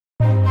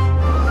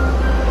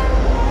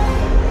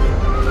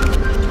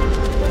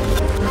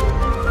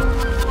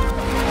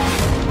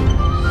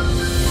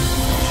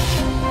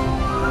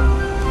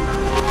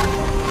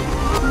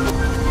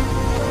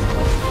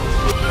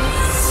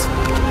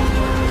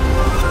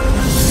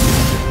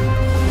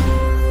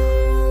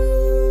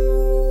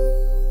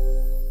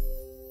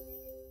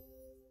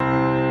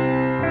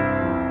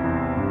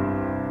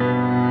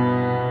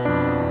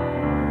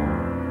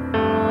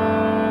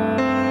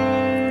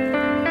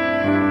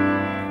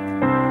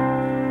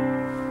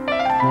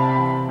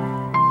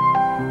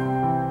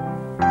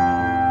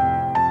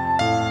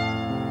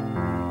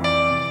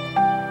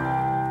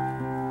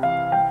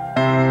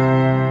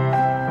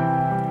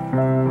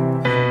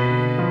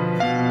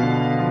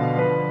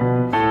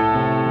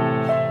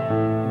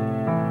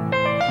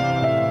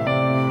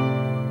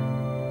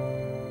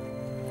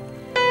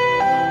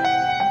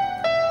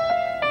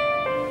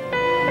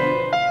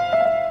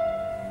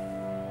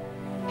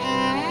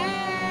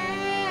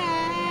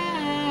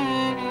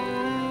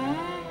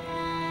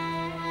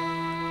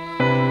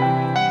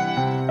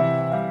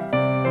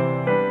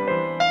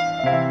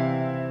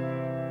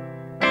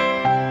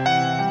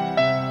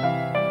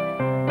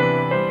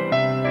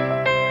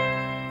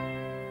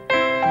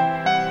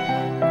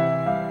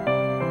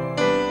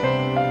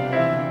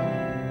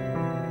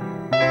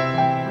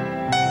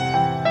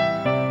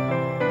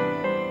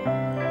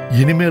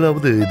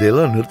இனிமேலாவது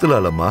இதெல்லாம்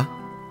நிறுத்தலாமா?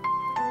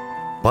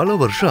 பல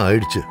வருஷம்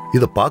ஆயிடுச்சு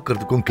இதை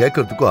பார்க்கறதுக்கும்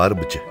கேட்கறதுக்கும்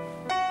ஆரம்பிச்சு.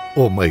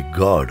 Oh my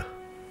God.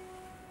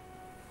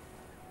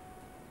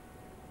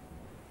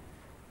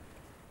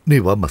 நீ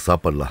வாமா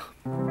சாப்பிடலாம்.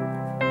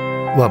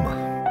 வாமா.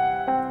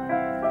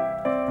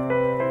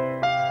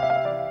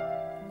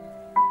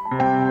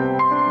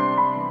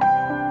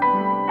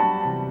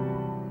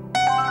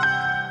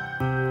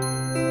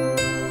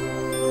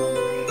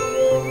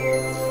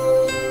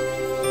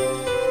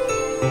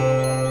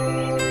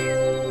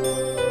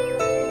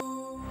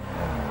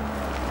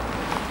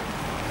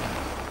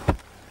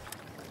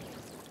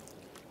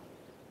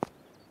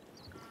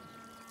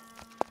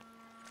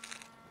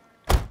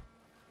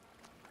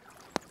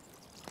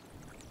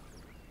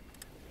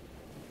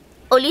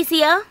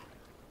 ஒலிசியா,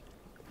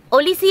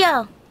 ஒலிசியா.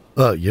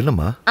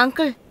 என்னம்மா?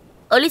 அங்கிள்,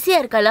 ஒலிசியா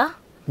இருக்காளா?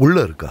 உள்ள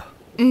இருக்கா?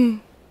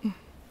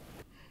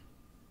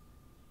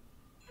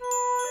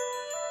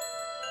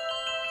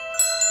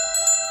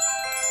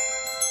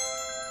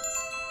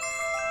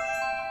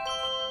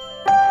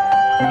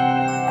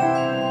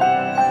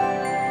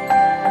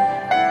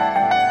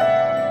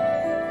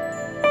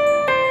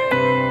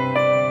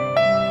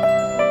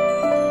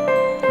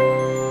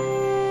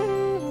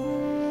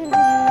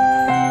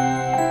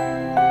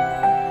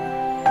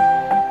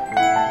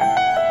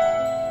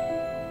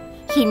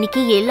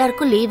 இன்னைக்கு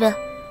எல்லாருக்கும் லீவு.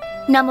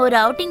 நம்ம ஒரு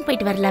அவுட்டிங்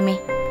போயிட்டு வரலாமே?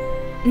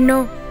 நோ.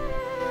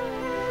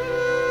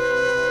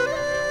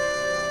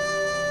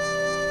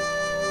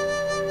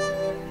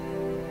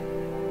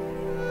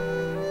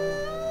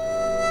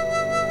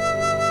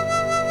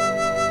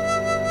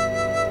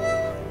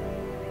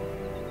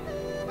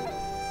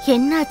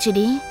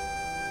 என்னாச்சுடி?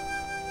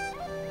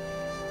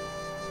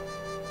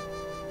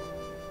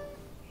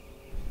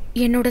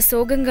 என்னோட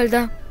சோகங்கள்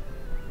தான்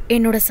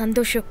என்னோட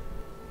சந்தோஷம்.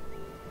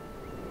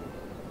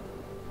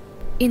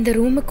 இந்த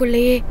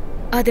ரூமுக்குள்ளேயே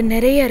அது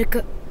நிறைய இருக்கு.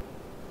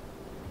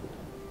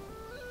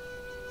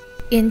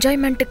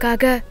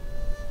 என்ஜாய்மெண்ட்டுக்காக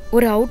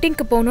ஒரு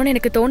அவுட்டிங்க்கு போகணும்னு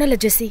எனக்கு தோணல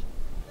ஜெசி.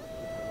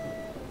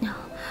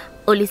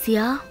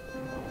 ஒலிசியா,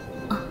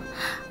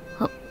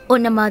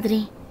 உன்ன மாதிரி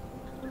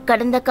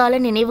கடந்த கால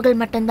நினைவுகள்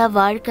மட்டும்தான்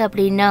வாழ்க்கை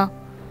அப்படின்னா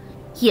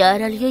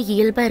யாராலையும்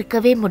இயல்பா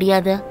இருக்கவே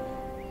முடியாது.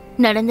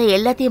 நடந்த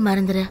எல்லாத்தையும்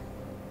மறந்துரு.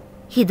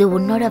 இது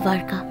உன்னோட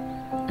வாழ்க்கை.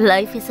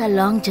 Life is a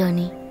long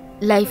journey.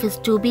 Life is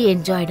to be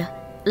enjoyed.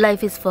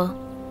 Life is for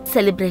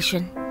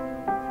celebration.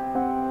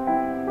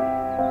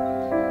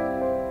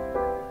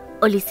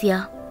 Olessia,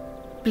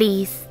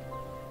 please.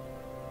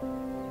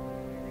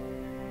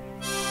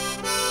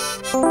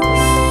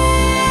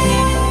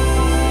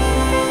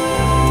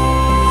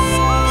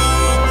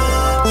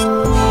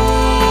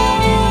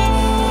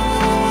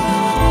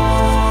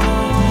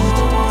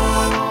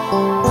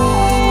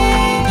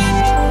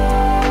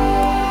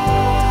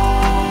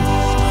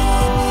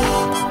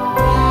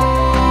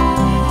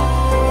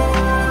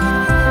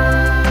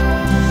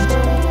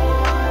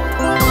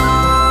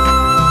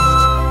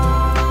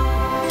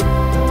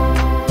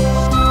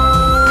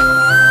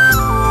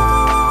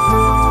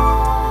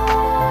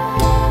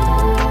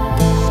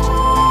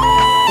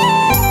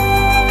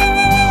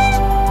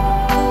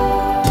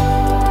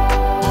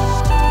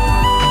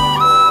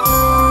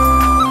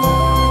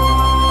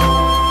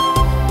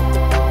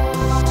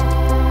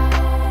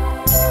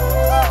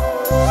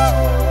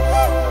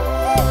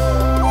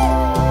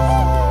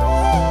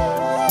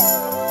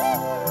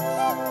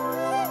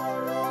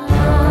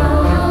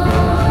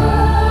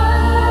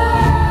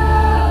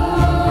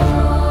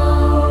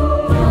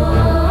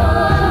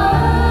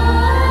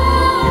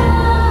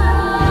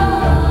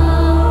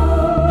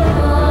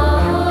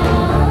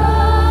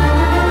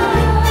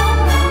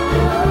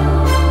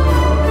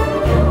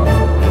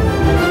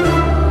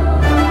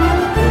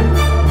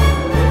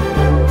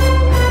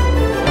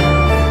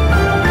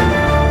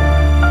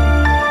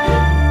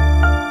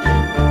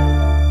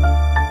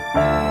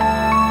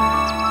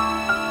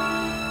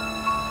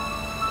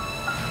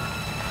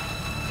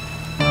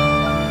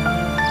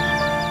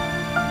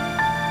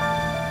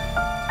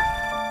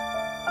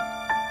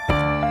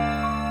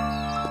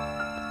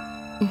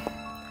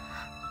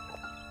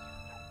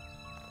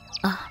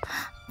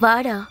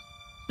 வாடா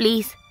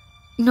please.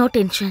 No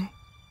tension.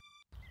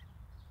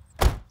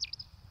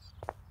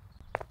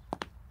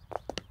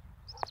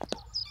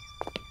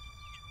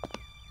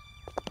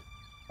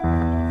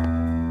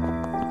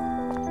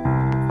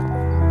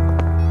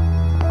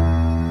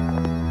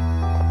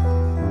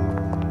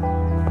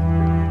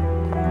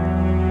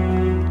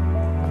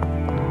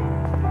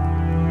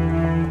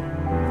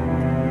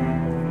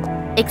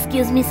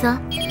 Excuse me, sir.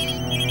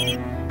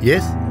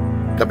 Yes,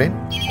 come in.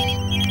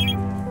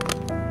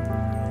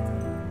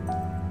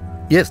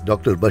 Yes,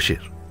 Dr.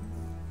 Bashir.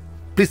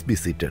 Please be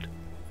seated.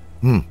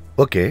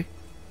 Okay.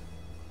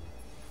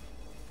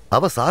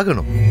 அவ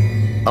சாகணும்.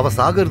 அவ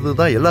சாகிறது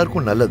தான்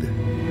எல்லாருக்கும் நல்லது.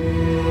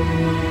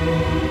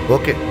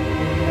 Okay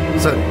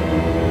சரி.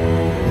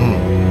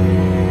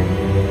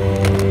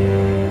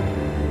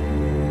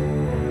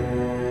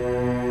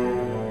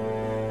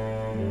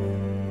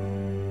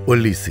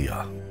 Olessia,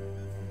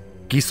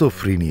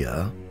 schizophrenia.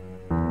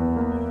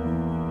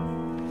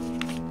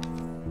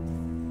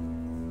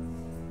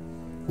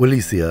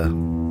 Olessia,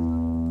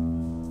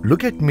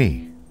 look at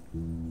me.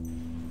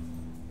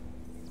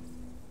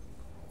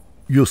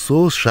 You're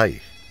so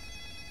shy.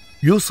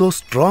 You're so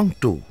strong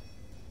too.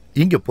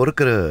 இங்க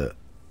பிறக்கிற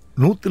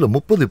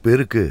 130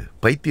 பேருக்கு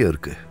பைத்தியம்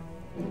இருக்கு.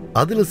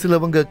 அதுல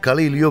சிலவங்க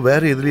கலையிலயோ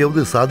வேற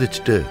எதுலயாவது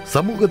சாதிச்சுட்டு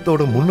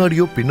சமூகத்தோட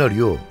முன்னாடியோ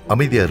பின்னாடியோ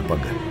அமைதியா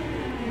இருப்பாங்க.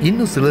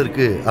 இன்னும்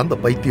சிலருக்கு அந்த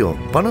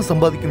பைத்தியம் பணம்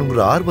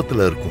சம்பாதிக்கணுங்கிற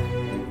ஆர்வத்துல இருக்கும்.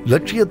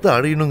 லட்சியத்தை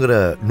அடையணுங்கிற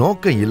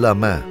நோக்கம்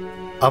இல்லாம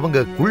அவங்க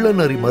குள்ள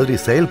நரி மாதிரி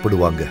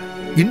செயல்படுவாங்க.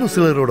 இன்னும்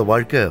சிலரோட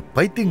வாழ்க்கை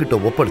பைத்தியங்கிட்ட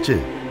ஒப்படைச்சு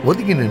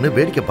ஒதுங்கி நின்று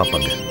வேடிக்கை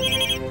பார்ப்பாங்க.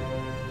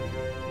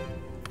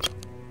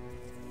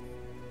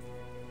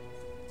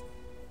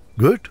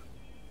 குட்,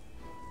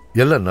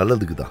 எல்லாம்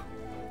நல்லதுக்கு தான்.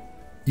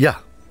 யா,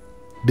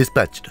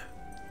 dispatched.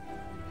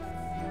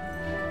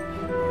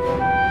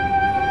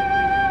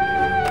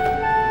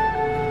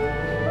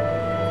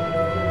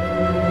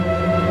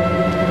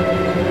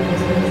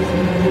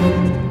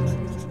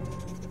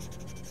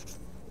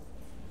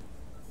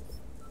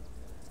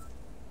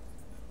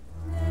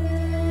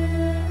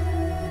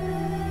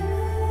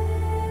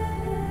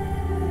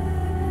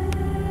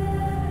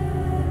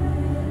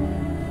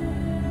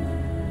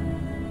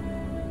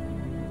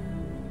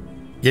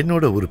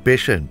 என்னோட ஒரு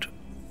பேஷண்ட்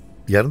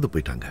இறந்து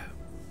போயிட்டாங்க.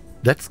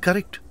 That's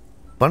correct.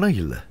 பணம்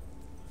இல்லை.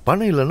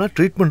 பணம் இல்லைன்னா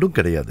ட்ரீட்மெண்ட்டும்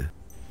கிடையாது.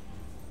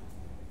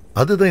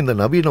 அதுதான் இந்த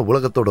நவீன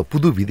உலகத்தோட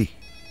புது விதி.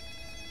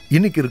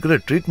 இன்னைக்கு இருக்கிற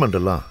ட்ரீட்மெண்ட்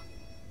எல்லாம்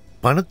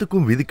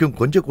பணத்துக்கும் விதிக்கும்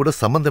கொஞ்சம் கூட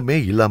சம்பந்தமே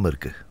இல்லாம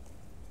இருக்கு.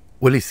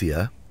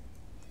 ஒலிசியா,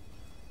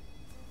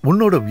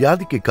 உன்னோட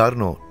வியாதிக்கு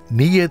காரணம்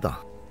நீயே தான்.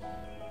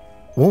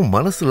 உன்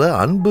மனசுல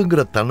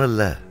அன்புங்கிற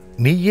தணல்ல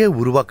நீயே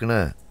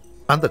உருவாக்குன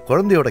அந்த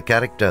குழந்தையோட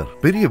கேரக்டர்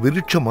பெரிய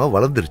விருட்சமா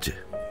வளர்ந்துருச்சு.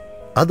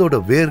 அதோட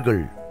வேர்கள்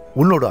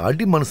உன்னோட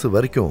அடி மனசு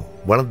வரைக்கும்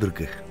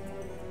வளர்ந்துருக்கு.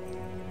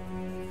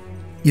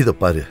 இத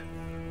பாரு,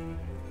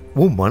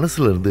 உன்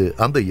மனசுல இருந்து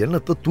அந்த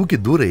எண்ணத்தை தூக்கி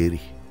தூர ஏறி.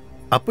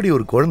 அப்படி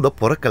ஒரு குழந்தை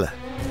பிறக்கல,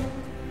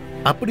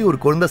 அப்படி ஒரு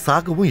குழந்தை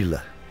சாகவும் இல்லை.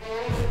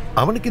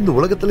 அவனுக்கு இந்த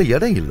உலகத்துல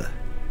இடம் இல்லை.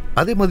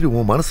 அதே மாதிரி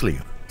உன்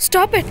மனசுலயும்.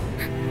 Stop it.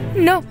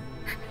 No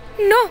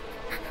no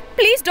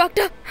please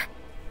doctor.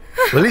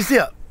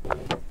 ஒலிசியா,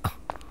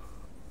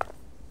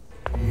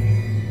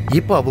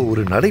 இப்ப அவ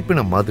ஒரு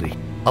நடைப்பிணம் மாதிரி.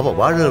 அவ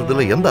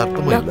வாழறதுல எந்த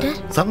அர்த்தமும் இல்ல.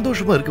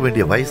 சந்தோஷமா இருக்க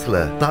வேண்டிய வயசுல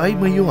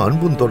தாய்மையும்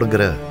அன்பும்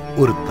தொடங்குற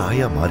ஒரு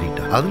தாயா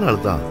மாறிட்டா.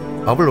 அதனாலதான்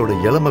அவளோட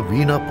இளமை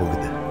வீணா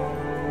போகுது.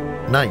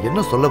 நான்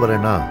என்ன சொல்ல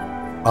வரேன்னா,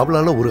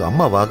 அவளால ஒரு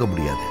அம்மாவாக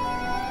முடியாது.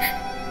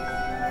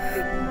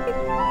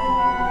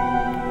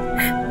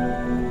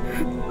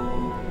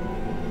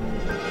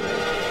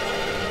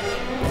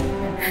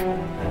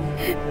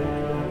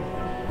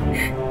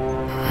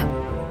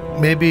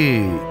 மேபி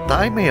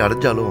தாய்மை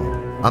அடைஞ்சாலும்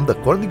அந்த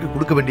குழந்தைக்கு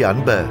கொடுக்க வேண்டிய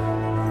அன்பை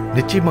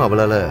நிச்சயமா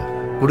அவளால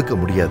கொடுக்க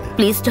முடியாது.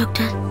 Please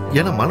doctor.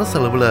 ஏன்னா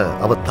மனசளவுல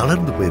அவ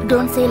தளர்ந்து போயிருக்கு.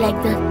 Don't say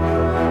like that.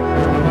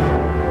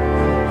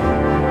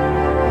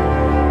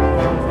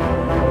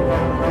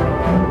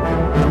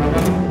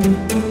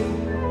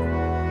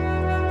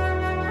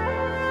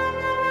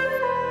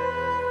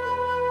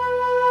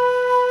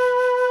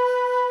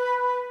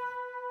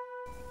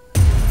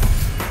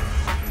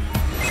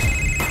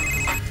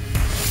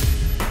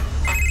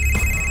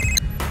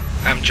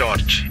 I'm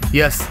George.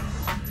 Yes,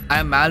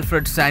 I'm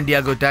Alfred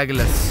Santiago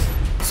Tageles.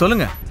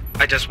 சொல்லுங்க.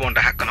 I just want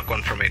a hack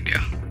account from India.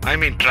 I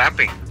mean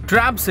trapping.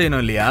 Trap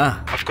செய்யணும் இல்லையா?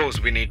 Of course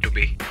we need to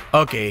be.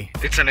 Okay.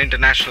 It's an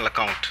international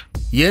account.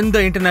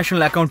 எந்த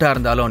international அக்கவுண்டா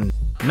இருந்தாலும்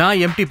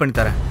நான் empty பண்ணி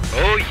தரேன்.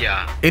 Oh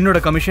yeah.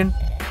 என்னோட commission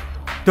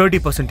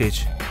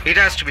 30%. It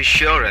has to be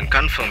sure and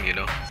confirm, you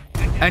know.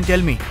 And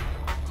tell me,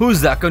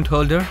 who's the account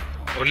holder?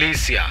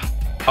 Olessia.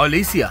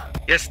 Olessia.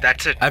 Yes,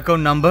 that's it.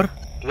 Account number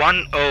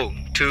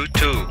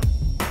 1022.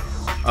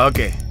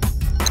 Okay.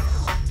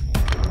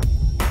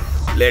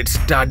 Let's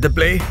start the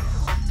play.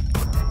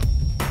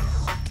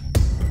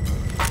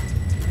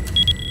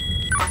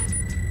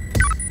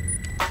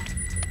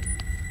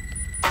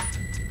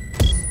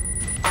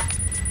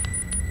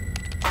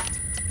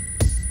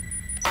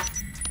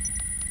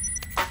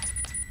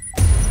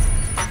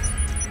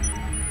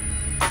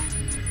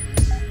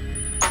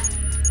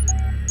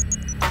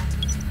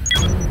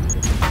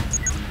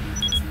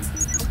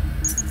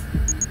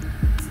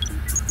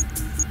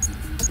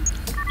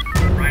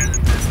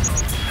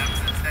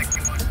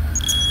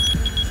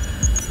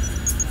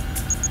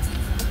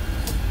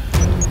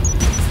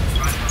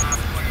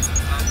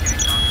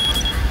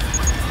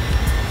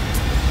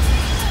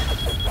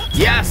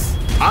 Yes,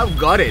 I've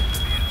got it.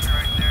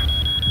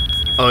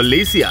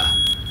 Olessia,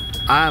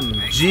 I'm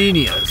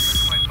genius.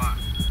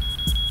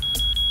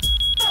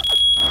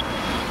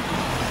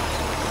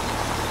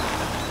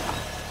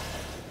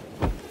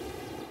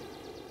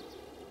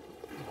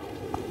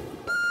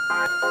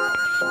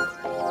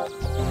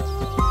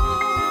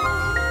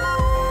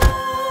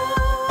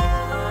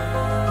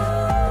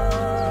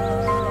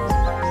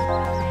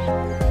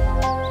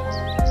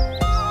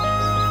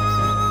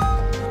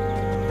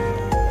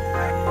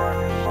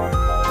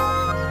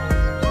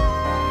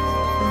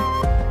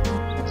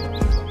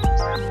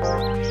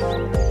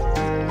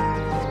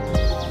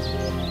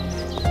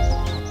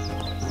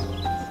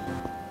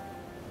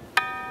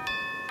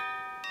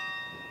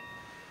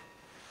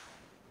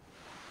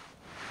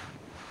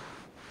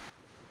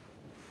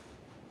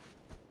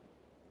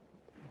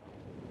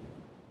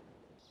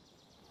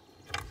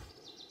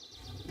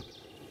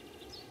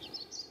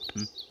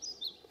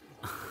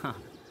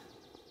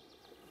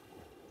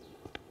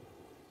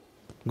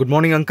 Good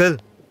morning uncle.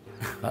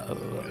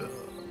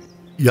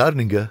 யார்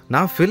நீங்க?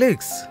 நான்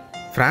Felix,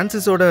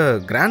 பிரான்சிஸோட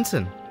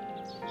grandson.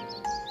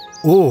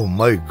 Oh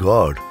my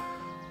God,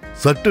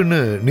 சட்டுன்னு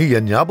நீ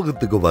என்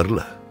ஞாபகத்துக்கு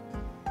வரல.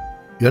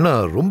 ஏன்னா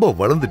ரொம்ப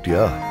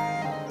வளர்ந்துட்டியா?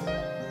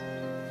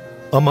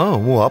 ஆமா,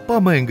 உன் அப்பா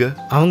அம்மா எங்க?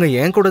 அவங்க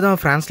என் கூட தான்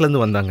பிரான்ஸ்ல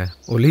இருந்து வந்தாங்க.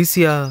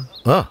 ஒலிசியா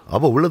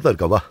அவ உள்ளதா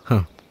இருக்கா? வா.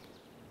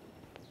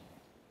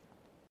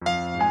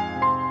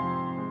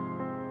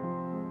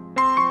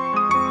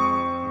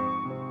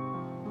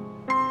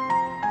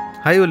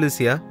 ஹாய்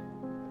ஒலிசியா.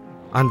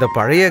 அந்த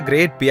பழைய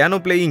கிரேட் பியானோ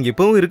பிளேயிங்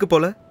இப்பவும் இருக்கு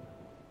போல.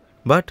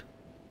 But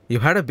you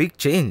had a big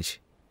change.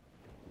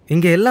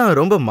 இங்க எல்லாம்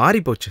ரொம்ப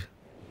மாறி போச்சு.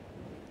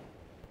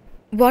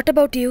 What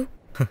about you?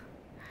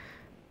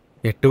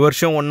 8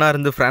 வருஷம் ஒன்னா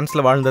இருந்து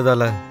பிரான்ஸ்ல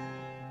வாழ்ந்ததால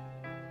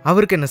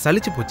அவருக்கு என்ன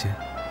சலிச்சு போச்சு.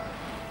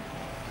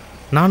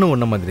 நானும்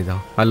ஒன்ன மாதிரி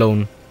தான்,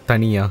 அலோன்,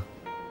 தனியா.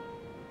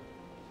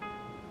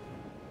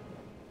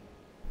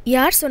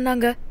 யார்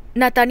சொன்னாங்க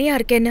நான் தனியா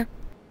இருக்கேன்னு?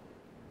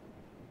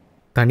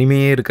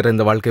 தனிமையே இருக்கிற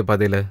இந்த வாழ்க்கை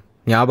பாதையில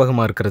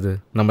ஞாபகமா இருக்கிறது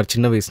நம்ம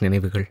சின்ன வயசு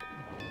நினைவுகள்.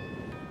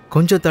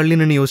 கொஞ்சம் தள்ளி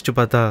நின்று யோசிச்சு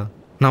பார்த்தா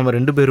நாம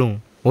 2 பேரும்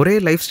ஒரே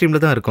லைஃப்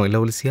ஸ்ட்ரீம்ல தான் இருக்கோம்,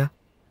 இல்ல ஒலிசியா?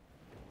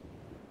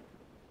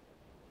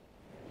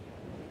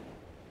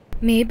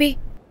 மேபி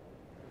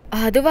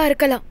அதுவா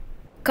இருக்கலாம்,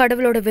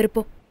 கடவுளோட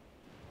விருப்பம்.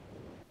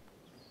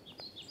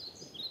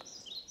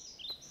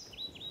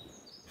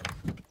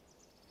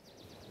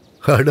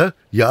 அட,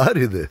 யார்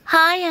இது?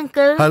 Hi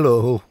uncle. ஹலோ.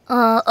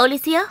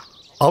 ஒலிசியா?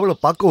 அவளை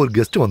பார்க்க ஒரு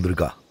கெஸ்ட்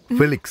வந்திருக்கா,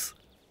 ஃபெலிக்ஸ்.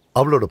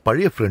 அவளோட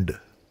பழைய ஃப்ரெண்டு.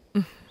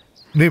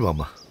 நீ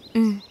வாமா.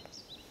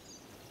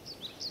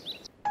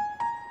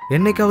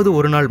 என்னைக்காவது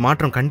ஒரு நாள்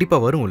மாற்றம் கண்டிப்பா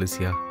வரும்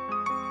ஒலிசியா.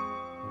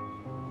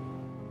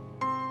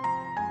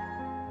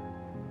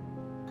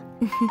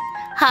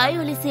 Hi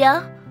ஒலிசியா.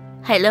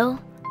 Hello.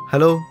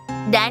 Hello.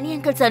 Danny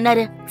uncle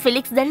சொன்னாரு,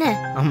 ஃபிலிக்ஸ் தானே?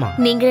 ஆமா.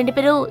 நீங்க 2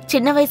 பேரும்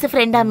சின்ன வயசு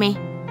ஃப்ரெண்டாமே.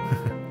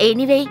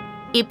 எனிவே,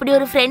 இப்படி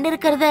ஒரு ஃப்ரெண்ட்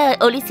இருக்கிறத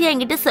ஒலிசியா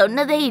என்கிட்ட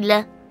சொன்னதே இல்ல.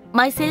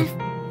 My self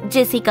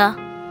Jessica.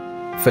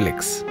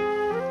 ஃபெலிக்ஸ்.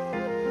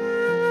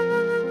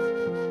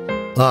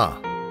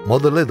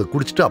 முதல்ல இதை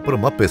குடிச்சிட்டு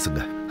அப்புறமா பேசுங்க.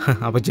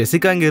 அப்ப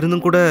ஜெசிகா இங்க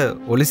இருந்தும் கூட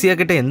ஒலிசியா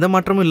கிட்ட எந்த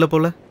மாற்றமும் இல்ல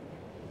போல.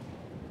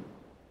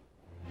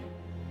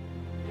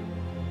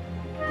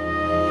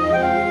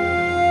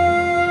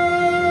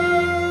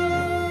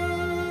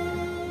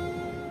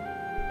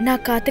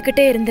 நான்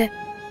காத்துக்கிட்டே இருந்தேன்,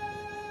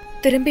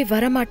 திரும்பி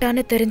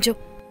வரமாட்டான்னு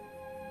தெரிஞ்சோம்.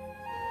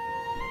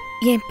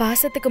 என்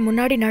பாசத்துக்கு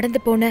முன்னாடி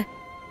நடந்து போன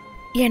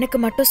எனக்கு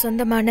மட்டும்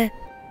சொந்தமான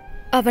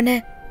அவனை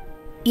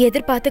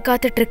எதிர்பார்த்து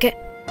காத்துட்டு இருக்கேன்.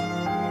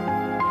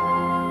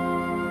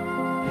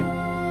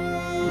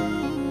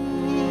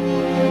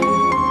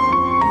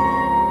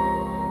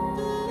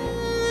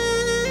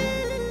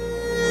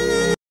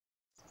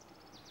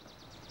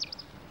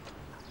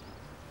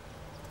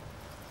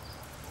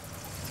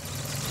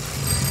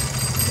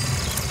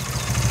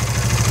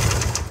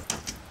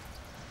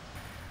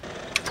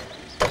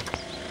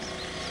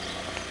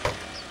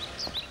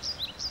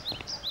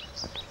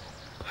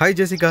 Hi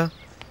Jessica.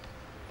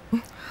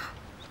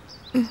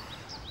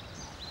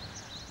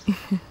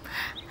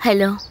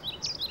 Hello.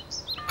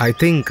 I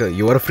think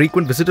you are a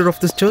frequent visitor of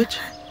this church?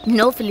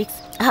 No Felix,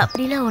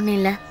 அப்படிலாம் ஒன்றும்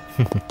இல்லை.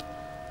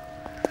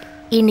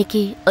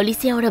 இன்னைக்கு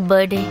ஒலிசியாவோட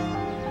பர்த்டே.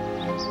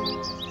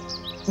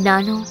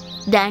 நானும்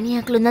டேனி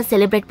அங்கிளும் தான்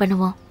செலிப்ரேட்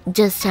பண்ணுவோம்.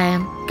 Just I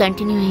am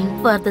continuing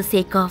for the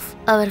sake of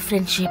our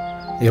friendship.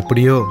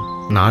 எப்படியோ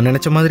நான்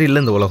நினைச்ச மாதிரி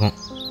இல்லை இந்த உலகம்.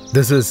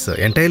 This is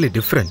entirely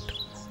different.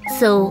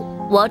 So,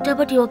 what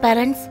about your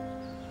parents?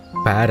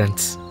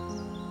 Parents.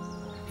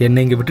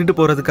 என்னை இங்கே விட்டுட்டு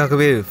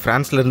போகிறதுக்காகவே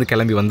ஃப்ரான்ஸ்லேருந்து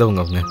கிளம்பி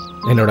வந்தவங்க அவங்க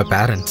என்னோட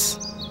பேரண்ட்ஸ்.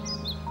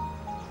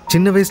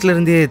 சின்ன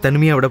வயசுலேருந்தே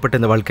தனிமையாக விடப்பட்ட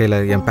இந்த வாழ்க்கையில்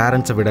என்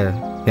பேரண்ட்ஸை விட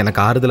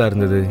எனக்கு ஆறுதலாக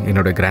இருந்தது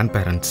என்னோட grand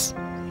parents.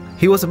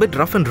 He was a bit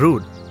rough and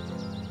root.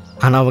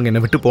 ஆனால் அவங்க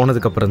என்னை விட்டு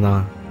போனதுக்கப்புறம்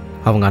தான்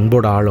அவங்க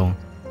அன்போட ஆழம்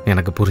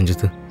எனக்கு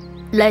புரிஞ்சுது.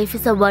 Life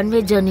is a one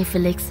way journey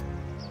Felix.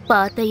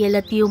 பார்த்த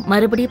எல்லாத்தையும்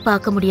மறுபடியும்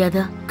பார்க்க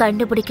முடியாதா,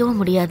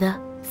 கண்டுபிடிக்கவும் முடியாதா.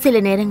 சில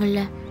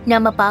நேரங்களில்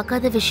நம்ம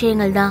பார்க்காத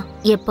விஷயங்கள் தான்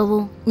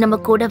எப்பவும் நம்ம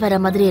கூட வர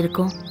மாதிரி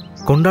இருக்கும்.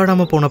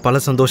 கொண்டாடாமல் போன பல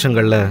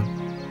சந்தோஷங்களில்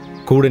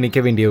கூட நிற்க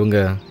வேண்டியவங்க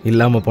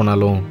இல்லாமல்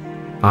போனாலும்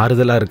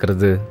ஆறுதலாக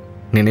இருக்கிறது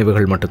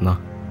நினைவுகள் மட்டும்தான்.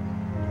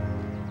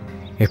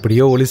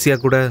 எப்படியோ ஒலிசியா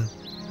கூட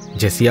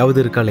ஜெசியாவது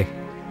இருக்காளே.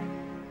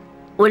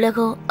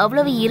 உலகம்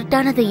அவ்வளவு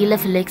இருட்டானது இல்லை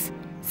ஃபிலிக்ஸ்.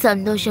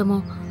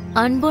 சந்தோஷமும்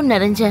அன்பும்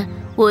நிறைஞ்ச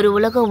ஒரு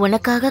உலகம்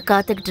உனக்காக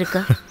காத்துக்கிட்டு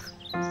இருக்க.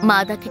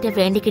 மாதா கிட்ட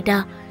வேண்டிக்கிட்டா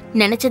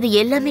நினைச்சது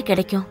எல்லாமே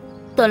கிடைக்கும்.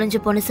 தொலைஞ்சு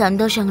போன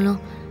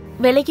சந்தோஷங்களும்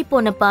விலகி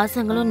போன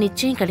பாசங்களும்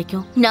நிச்சயம்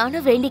கிடைக்கும்.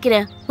 நானும்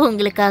வேண்டிக்கிறேன்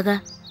உங்களுக்காக.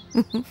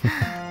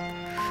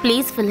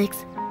 ப்ளீஸ்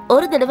ஃபிலிக்ஸ்,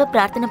 ஒரு தடவை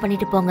பிரார்த்தனை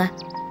பண்ணிட்டு போங்க.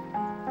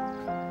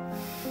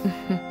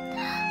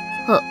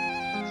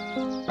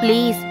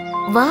 ப்ளீஸ்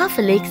வா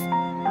ஃபிலிக்ஸ்.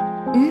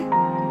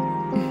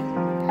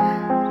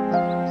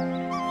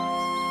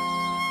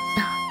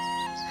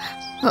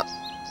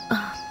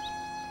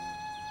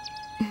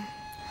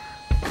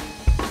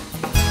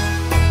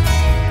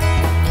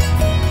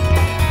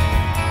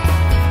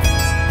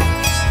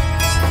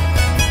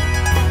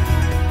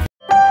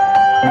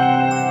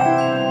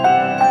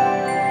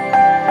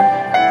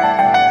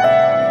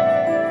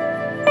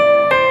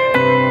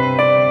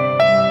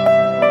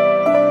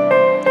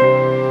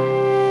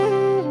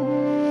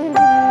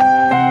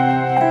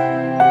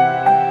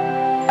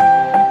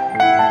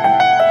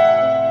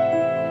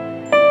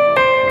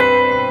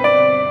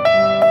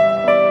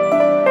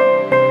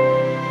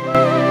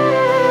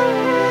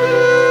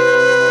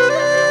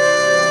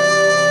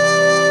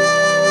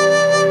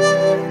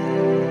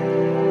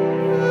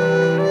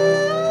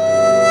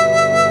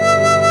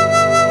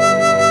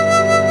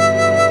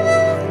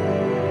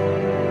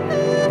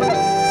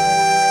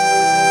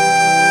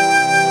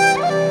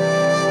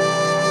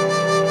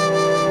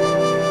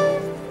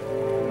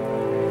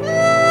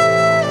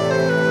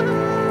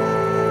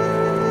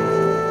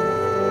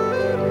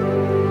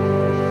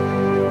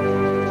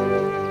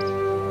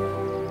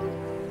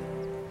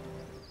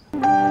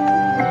 ஹாய்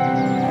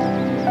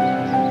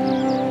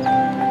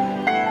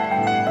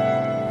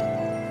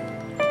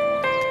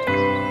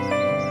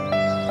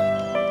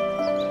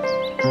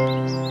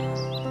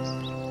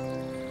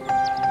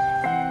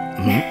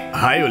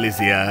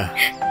ஒலிசியா.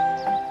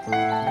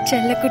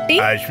 செல்லக்குட்டி,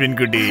 அஸ்வின்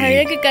குட்டி,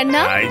 அழகு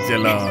கண்ணா. ஹாய்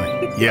செல்லம்,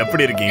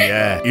 எப்படி இருக்கீங்க?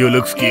 You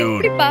looks cute.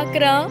 எப்படி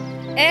பார்க்கறான்?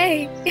 ஏய்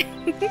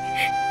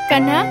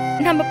கண்ணா,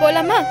 நம்ம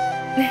போலாமா?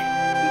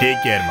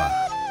 டேக் கேர் மா.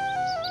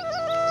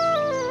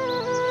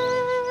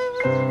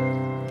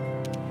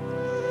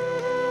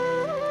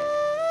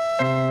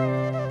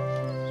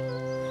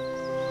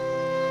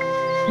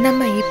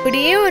 நம்ம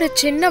இப்படியே ஒரு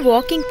சின்ன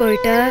வாக்கிங்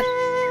போயிட்டு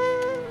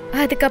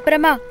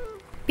அதுக்கப்புறமா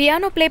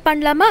பியானோ ப்ளே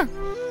பண்ணலாமா?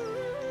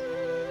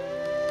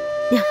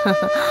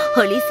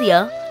 ஒலிசியா,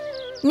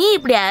 நீ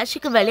இப்படி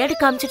ஆஷுக்கு விளையாடி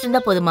காமிச்சிட்டு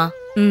இருந்தா போதுமா?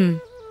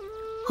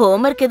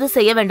 ஹோம்வொர்க் எதுவும்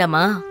செய்ய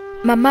வேண்டாமா?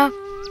 மம்மா,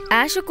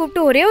 ஆஷை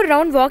கூப்பிட்டு ஒரே ஒரு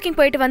ரவுண்ட் வாக்கிங்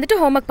போயிட்டு வந்துட்டு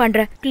ஹோம்வொர்க்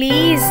பண்றேன்.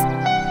 ப்ளீஸ்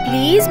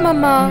ப்ளீஸ்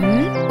மம்மா,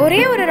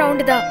 ஒரே ஒரு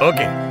ரவுண்ட் தான்.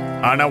 ஓகே,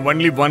 ஆனா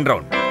ஒன்லி ஒன்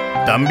ரவுண்ட்.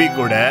 தம்பி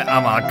கூட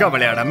அவன் அக்கா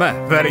விளையாடாம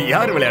வேற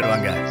யார்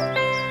விளையாடுவாங்க?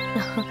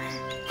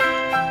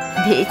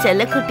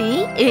 செல்லக்குட்டி,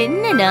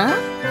 என்னன்னா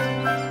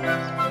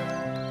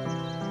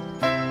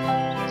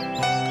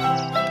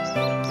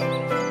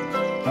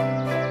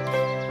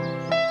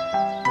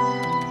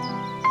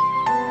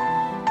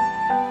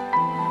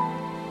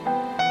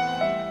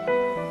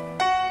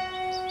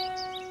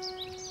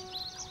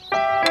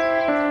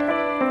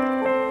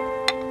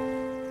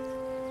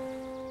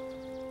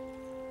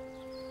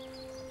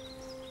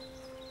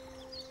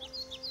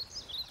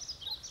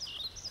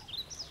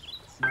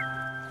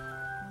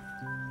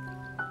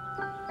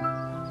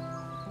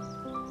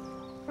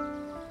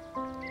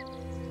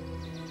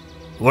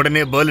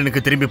உடனே பெர்லினுக்கு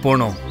திரும்பி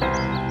போனோம்.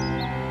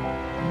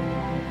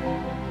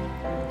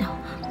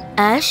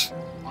 ஆஷ்,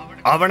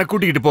 அவனை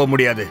கூட்டிக்கிட்டு போக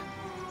முடியாது.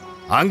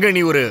 அங்க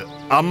நீ ஒரு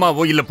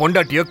அம்மாவோ இல்ல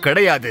பொண்டாட்டியோ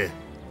கிடையாது.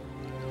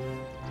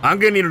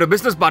 அங்க நீ என்னோட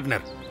பிசினஸ்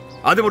பார்ட்னர்,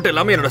 அது மட்டும்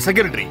இல்லாம என்னோட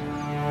செக்ரட்டரி.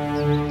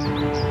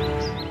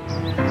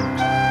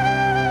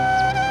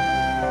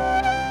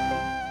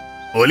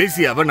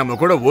 ஒலிசியாவை நம்ம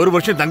கூட ஒரு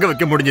வருஷம் தங்க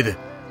வைக்க முடிஞ்சது.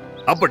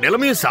 அப்ப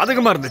நிலைமையும்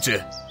சாதகமா இருந்துச்சு.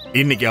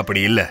 இன்னைக்கு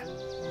அப்படி இல்ல.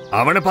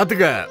 அவனை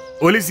பாத்துக்க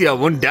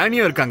ஒலிசியாவும்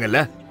டேனியும் இருக்காங்கல்ல.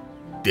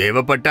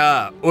 தேவைப்பட்டா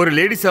ஒரு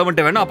லேடி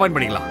சர்வன்ட்ட வேணா அப்பாயிண்ட்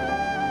பண்ணிக்கலாம்.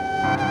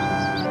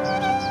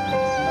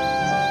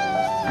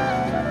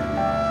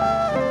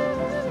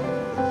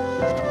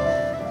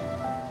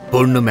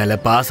 பொண்ணு மேல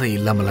பாசம்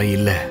இல்லாமலாம்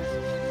இல்ல.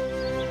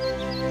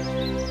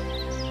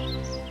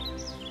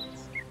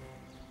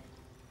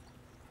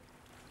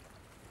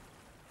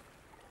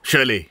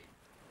 Shirley,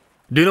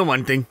 do you know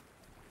one thing?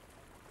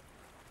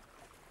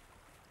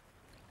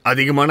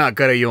 அதிகமான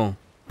அக்கறையும்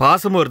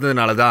பாசமும்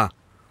இருந்ததுனால தான்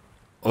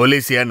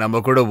ஒலிசியா நம்ம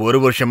கூட ஒரு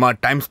வருஷமா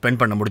டைம் ஸ்பெண்ட்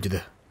பண்ண முடிஞ்சுது.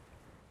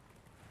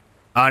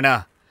 ஆனா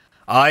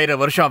 1000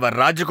 வருஷம் அவர்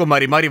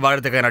ராஜகுமாரி மாதிரி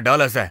வாழறதுக்கான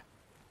டாலர்ஸை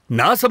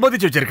நான்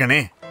சம்பாதிச்சு வச்சிருக்கேனே.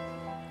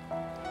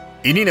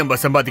 இனி நம்ம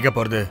சம்பாதிக்க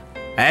போறது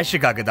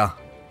ஆஷுக்காக தான்.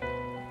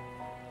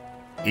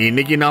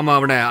 இன்னைக்கு நாம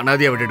அவனை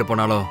அனாதையா விட்டுட்டு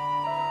போனாலும்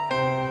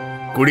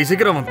கூடி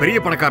சீக்கிரம் அவன் பெரிய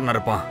பணக்காரனா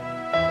இருப்பான்.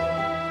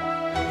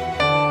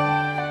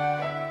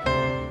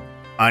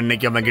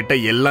 அன்னைக்கு அவன் கிட்ட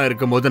எல்லாம்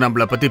இருக்கும்போது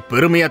நம்மள பத்தி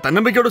பெருமையா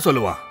தன்னம்பிக்கையோட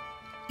சொல்லுவான்.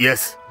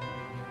 S,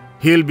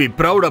 he'll be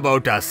proud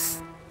about us.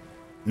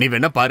 நீ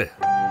வேணா பாரு.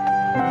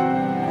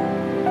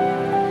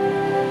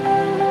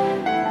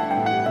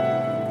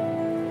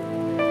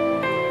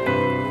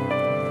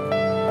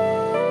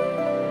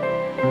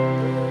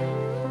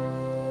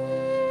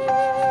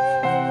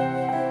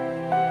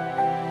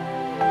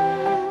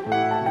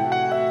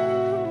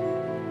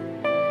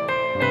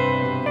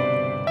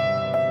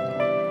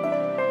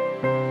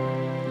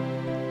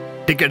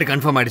 டிக்கெட்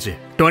கன்ஃபார்ம் ஆயிடுச்சு.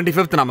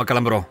 25th நாம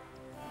கிளம்புறோம்.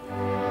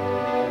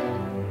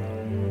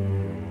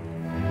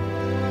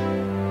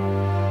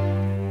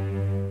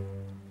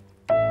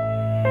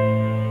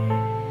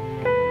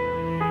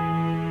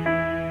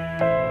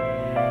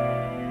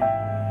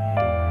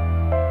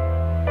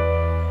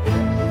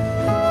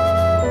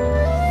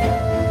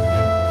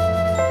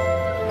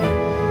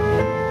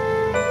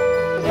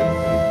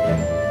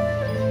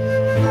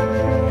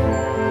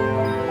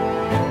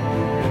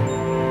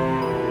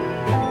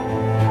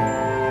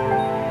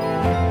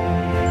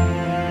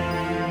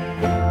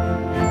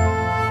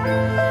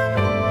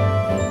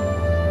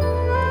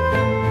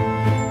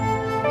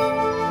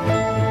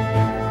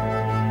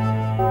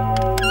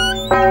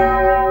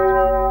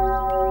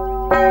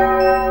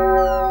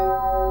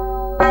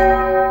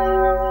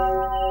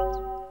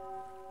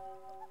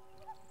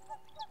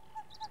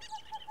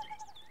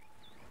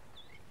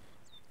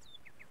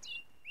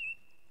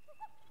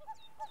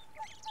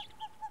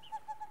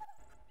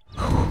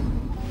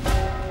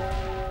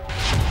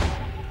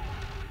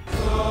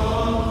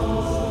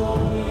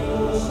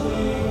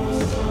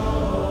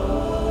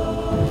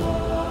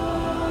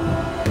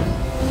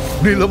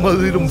 நிலம்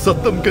அதிரும்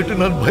சத்தம் கேட்டு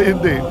நான்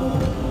பயந்தேன்.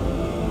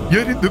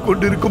 எரிந்து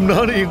கொண்டிருக்கும்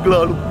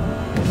நாணயங்களாலும்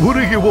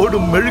உருகி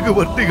ஓடும்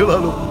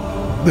மெழுகுவர்த்திகளாலும்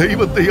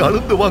தெய்வத்தை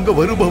அழுந்து வாங்க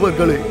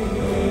வருபவர்களே,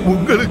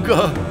 உங்களுக்கா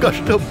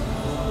கஷ்டம்?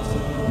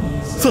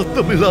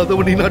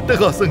 சத்தமில்லாதவனின்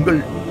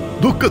அட்டகாசங்கள்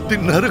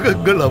துக்கத்தின்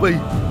நரகங்கள் அவை.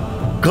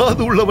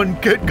 காது உள்ளவன்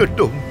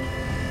கேட்கட்டும்.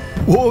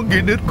 ஓங்கி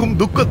நிற்கும்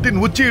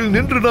துக்கத்தின் உச்சியில்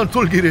நின்று நான்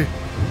சொல்கிறேன்.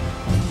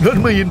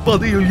 நன்மையின்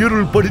பாதையில்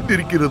இருள்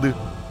படித்திருக்கிறது.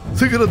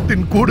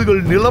 சிகரத்தின்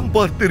கூடுகள் நிலம்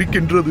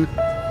பார்த்திருக்கின்றது.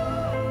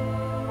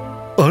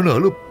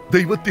 ஆனாலும்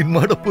தெய்வத்தின்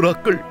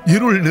மாடப்புறாக்கள்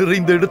இருள்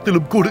நிறைந்த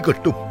இடத்திலும் கூடு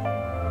கட்டும்.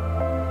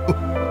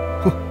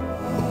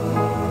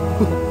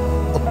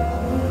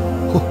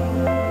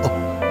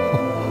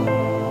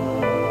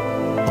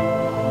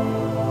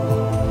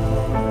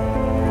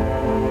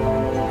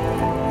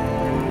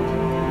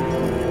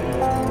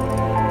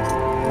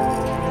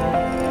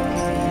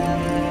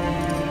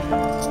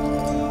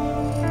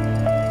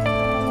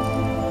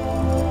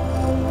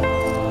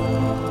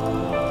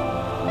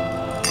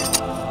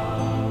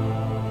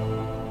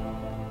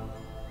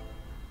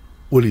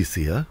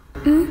 ஒலிசியா,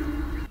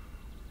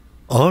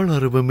 ஆள்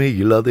அரவமே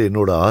இல்லாத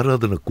என்னோட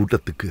ஆராதனை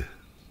கூட்டத்துக்கு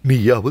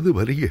நீயாவது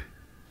வரிய.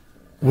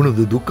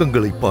 உனது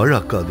துக்கங்களை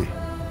பாழாக்காதே,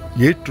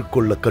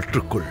 ஏற்றுக்கொள்ள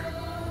கற்றுக்கொள்.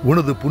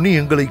 உனது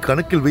புண்ணியங்களை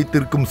கணக்கில்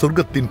வைத்திருக்கும்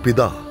சொர்க்கத்தின்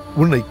பிதா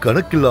உன்னை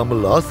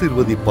கணக்கில்லாமல்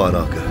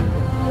ஆசீர்வதிப்பாராக.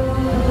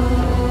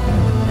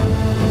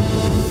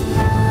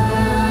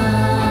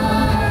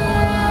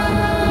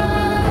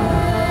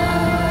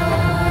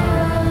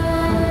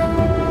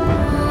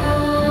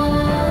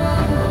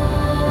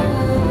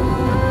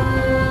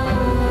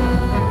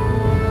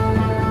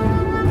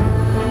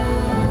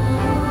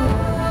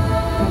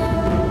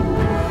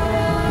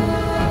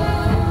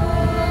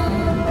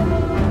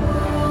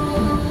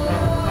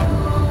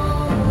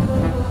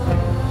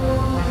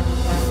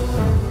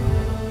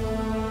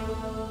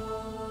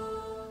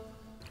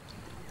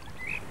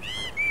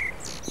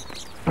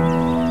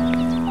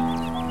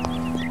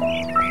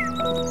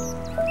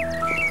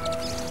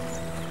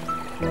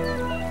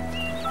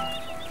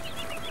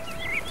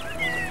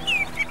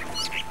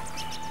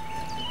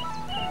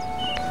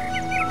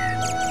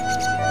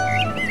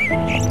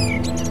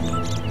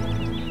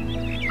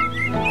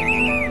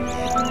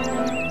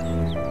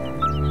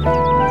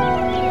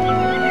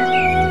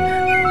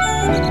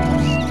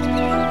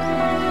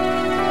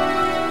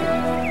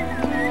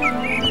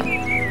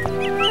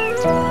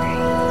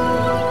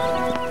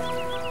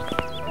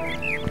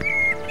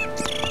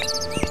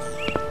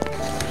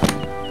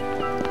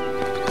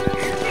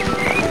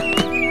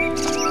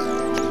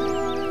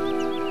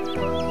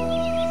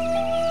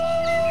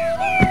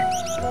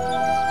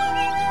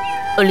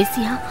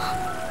 ஒலிசியா,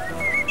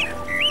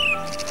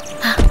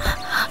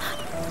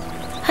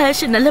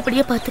 ஆஷ்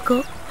நல்லபடியா பாத்துக்கோ.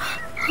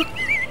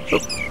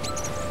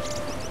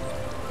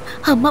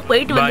 அம்மா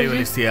போயிட்டு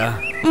வந்து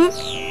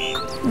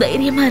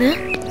தைரியமா இரு.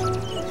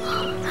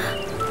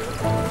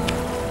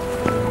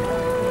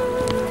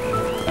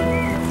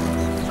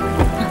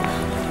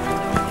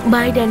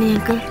 பாய் டானி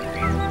அங்கிள்.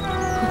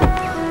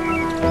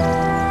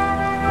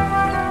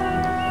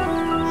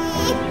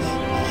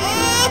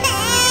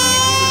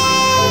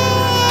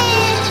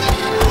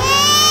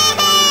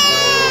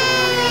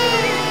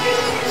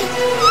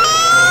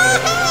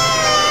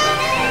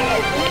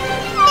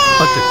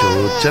 அச்சோ,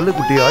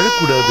 செல்லக்குட்டி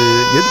அழக்கூடாது.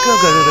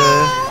 எதுக்காக அழற?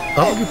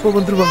 அவங்க இப்ப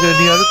வந்துருவாங்க,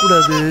 நீ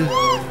அழக்கூடாது.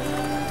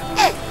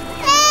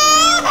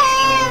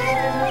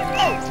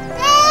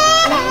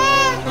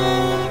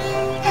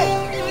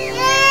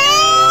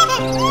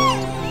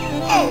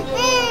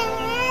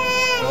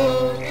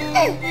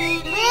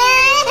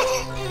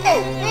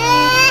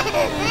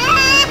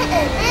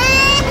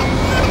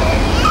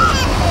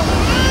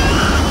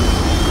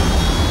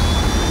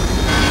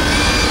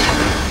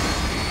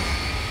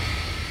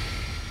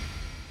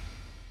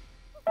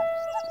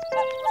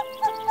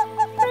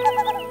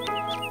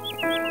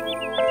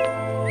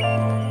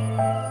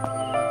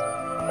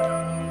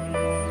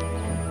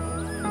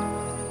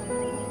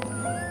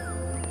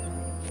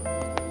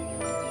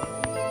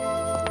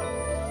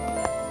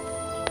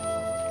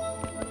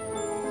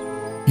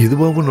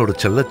 இதுவா உன்னோட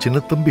செல்ல சின்ன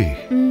தம்பி?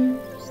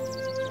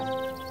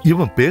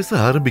 இவன் பேச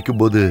ஆரம்பிக்கும்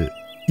போது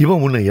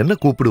இவன் உன்னை என்ன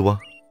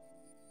கூப்பிடுவான்?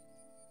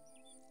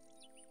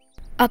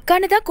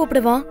 அக்கான்னு தான்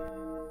கூப்பிடுவான்.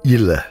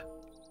 இல்ல,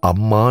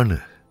 அம்மான்னு.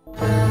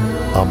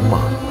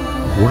 அம்மா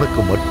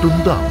உனக்கு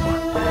மட்டும்தான் அம்மா.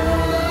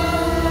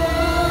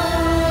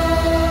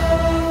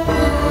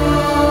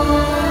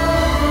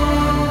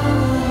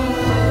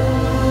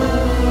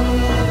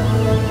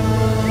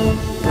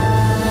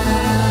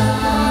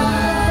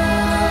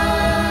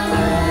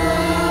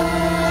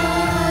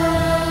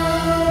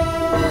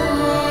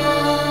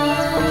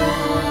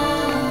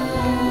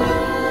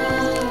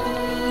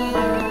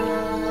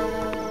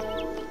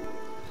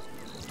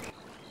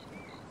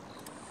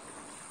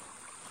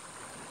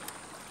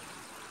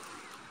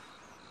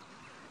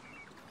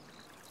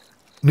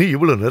 நீ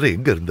இவ்வளவு நேரம்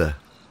எங்க இருந்த?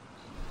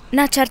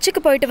 நான் சர்ச்சுக்கு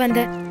போயிட்டு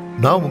வந்தேன்.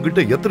 நான்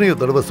உங்ககிட்ட எத்தனையோ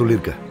தடவை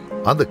சொல்லியிருக்கேன்,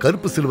 அந்த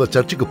கருப்பு சிலுவை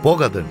சர்ச்சுக்கு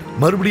போகாதன்னு.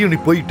 மறுபடியும் நீ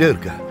போயிட்டே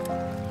இருக்க.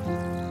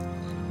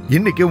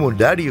 இன்னைக்கே உன்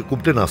டேடியை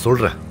கூப்பிட்டு நான்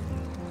சொல்றேன்,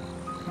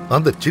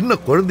 அந்த சின்ன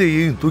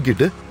குழந்தையையும்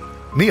தூக்கிட்டு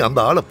நீ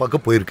அந்த ஆளை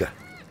பார்க்க போயிருக்க.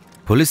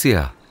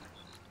 ஒலிசியா,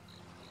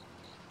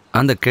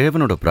 அந்த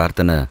கிழவனோட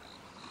பிரார்த்தனை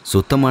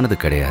சுத்தமானது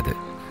கிடையாது,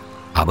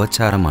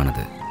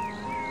 அபச்சாரமானது.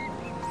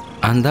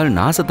 அந்த ஆள்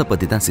நாசத்தை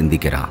பத்தி தான்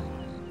சிந்திக்கிறான்.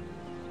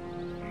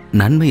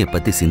 நன்மையை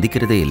பத்தி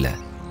சிந்திக்கிறதே இல்ல.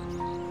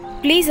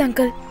 Please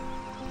uncle,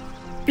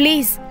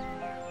 please.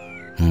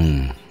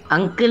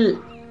 அங்கிள்,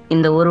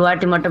 இந்த ஒரு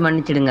வாட்டி மட்டும்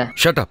மன்னிச்சிடுங்க.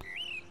 Shut up.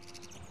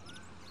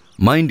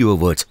 Mind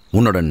your words.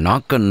 உன்னோட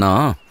நாக்கன்னா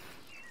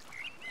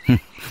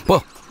போ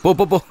போ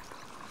போ போ.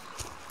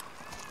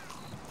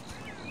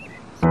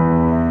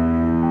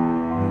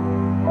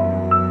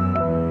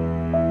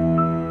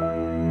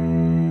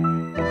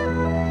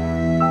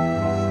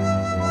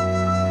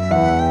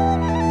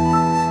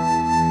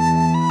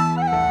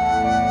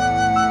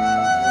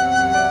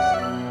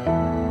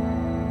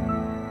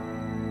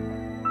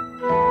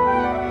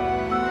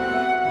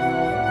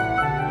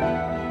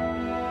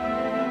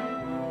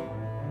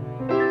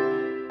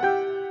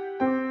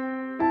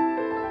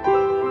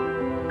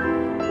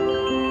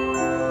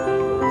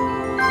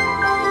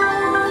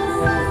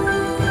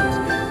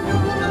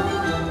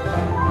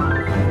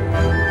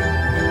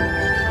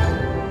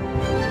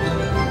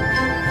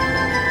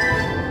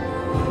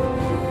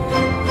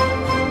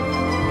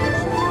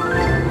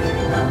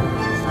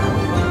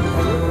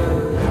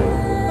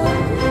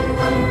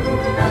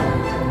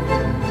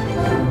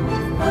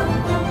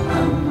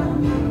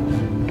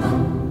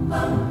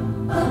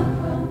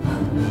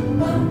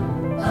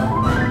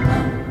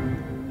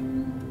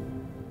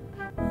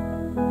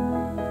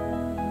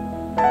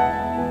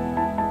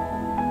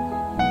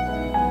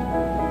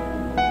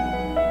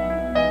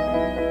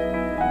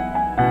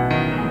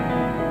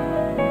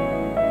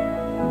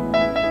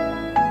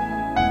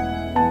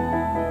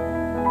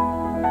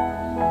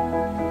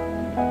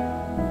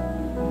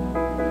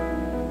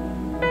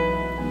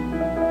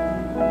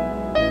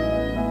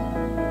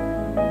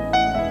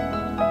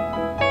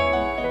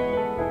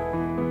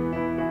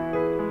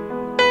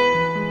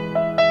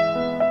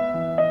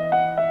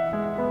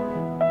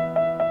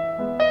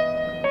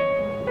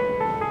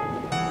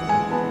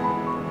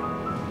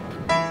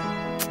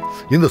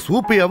 இந்த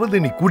சூப்பையாவது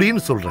நீ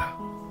குடின்னு சொல்ற.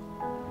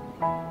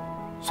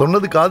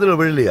 சொன்னது காதுல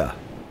விழலையா?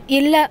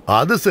 இல்ல.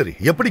 அது சரி,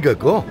 எப்படி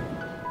கேட்கும்?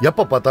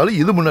 எப்ப பார்த்தாலும்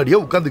இது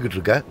முன்னாடியே உட்கார்ந்துகிட்டு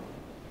இருக்க.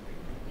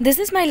 This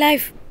is my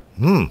life.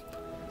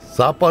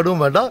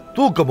 சாப்பாடும் வேண்டாம்,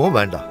 தூக்கமும்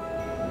வேண்டாம்.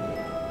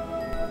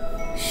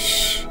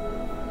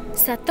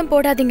 சத்தம்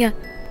போடாதீங்க,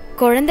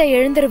 குழந்தை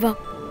எழுந்துருவா.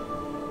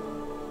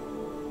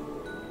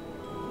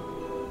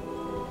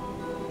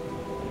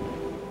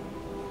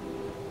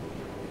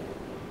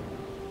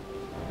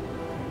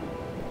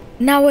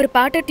 நான் ஒரு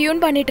பாட்டை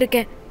டியூன் பண்ணிட்டு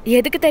இருக்கேன்.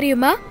 எதுக்கு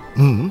தெரியுமா?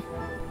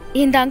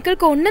 இந்த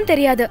அங்கிளுக்கு ஒன்னும்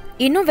தெரியாது.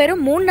 இன்னும்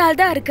வெறும் 3 நாள்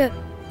தான் இருக்கு.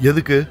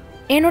 எதுக்கு?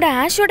 என்னோட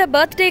ஆஷோட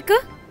பர்த்டேக்கு.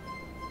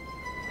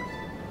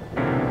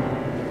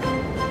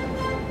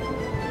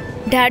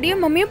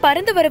 டாடியும் மம்மியும்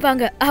பறந்து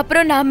வருவாங்க.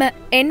 அப்புறம் நாம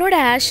என்னோட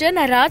ஆஷ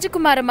நான்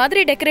ராஜகுமார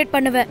மாதிரி டெக்கரேட்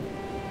பண்ணுவேன்.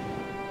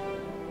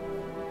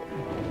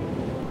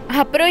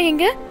 அப்புறம்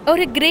இங்க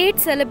ஒரு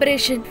கிரேட்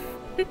செலிப்ரேஷன்.